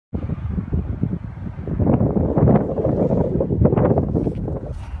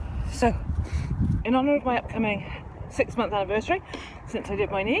So, in honour of my upcoming 6-month anniversary since I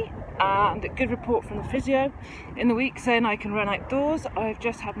did my knee, and a good report from the physio in the week saying I can run outdoors, I've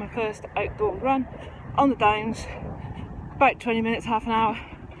just had my first outdoor run on the downs, about 20 minutes, half an hour,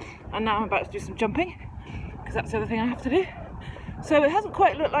 and now I'm about to do some jumping, because that's the other thing I have to do. So it hasn't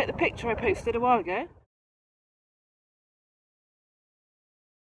quite looked like the picture I posted a while ago.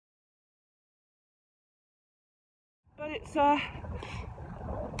 But it's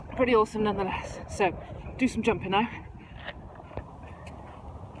pretty awesome nonetheless. So, do some jumping now.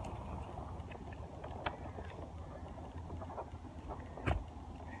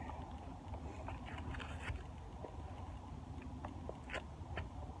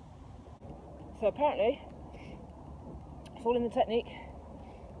 So apparently, it's all in the technique,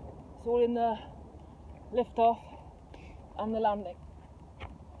 it's all in the lift off and the landing,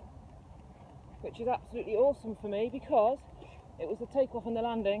 which is absolutely awesome for me because it was the takeoff and the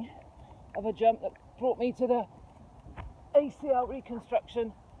landing of a jump that brought me to the ACL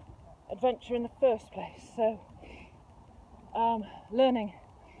reconstruction adventure in the first place. So learning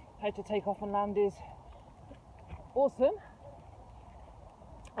how to take off and land is awesome.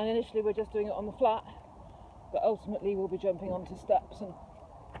 And initially we're just doing it on the flat, but ultimately we'll be jumping onto steps and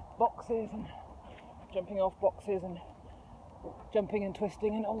boxes and jumping off boxes and jumping and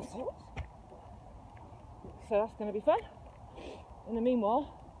twisting and all sorts. So that's going to be fun. In the meanwhile,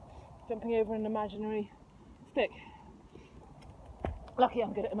 jumping over an imaginary stick. Lucky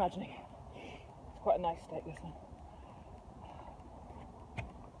I'm good at imagining. It's quite a nice stick, this one.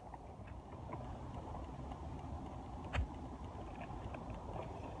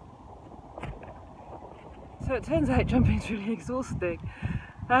 So it turns out jumping's really exhausting.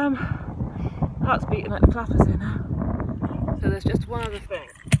 Heart's beating like the clappers here now. So there's just one other thing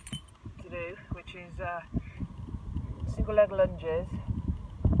to do, which is single leg lunges,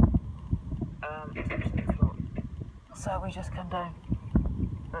 touching the floor. So we just come down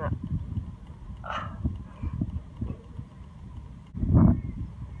and up.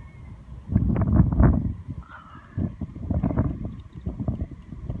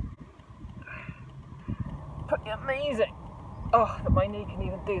 Pretty amazing. Oh, that my knee can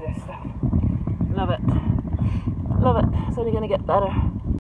even do this stuff. Love it. Love it. It's only going to get better.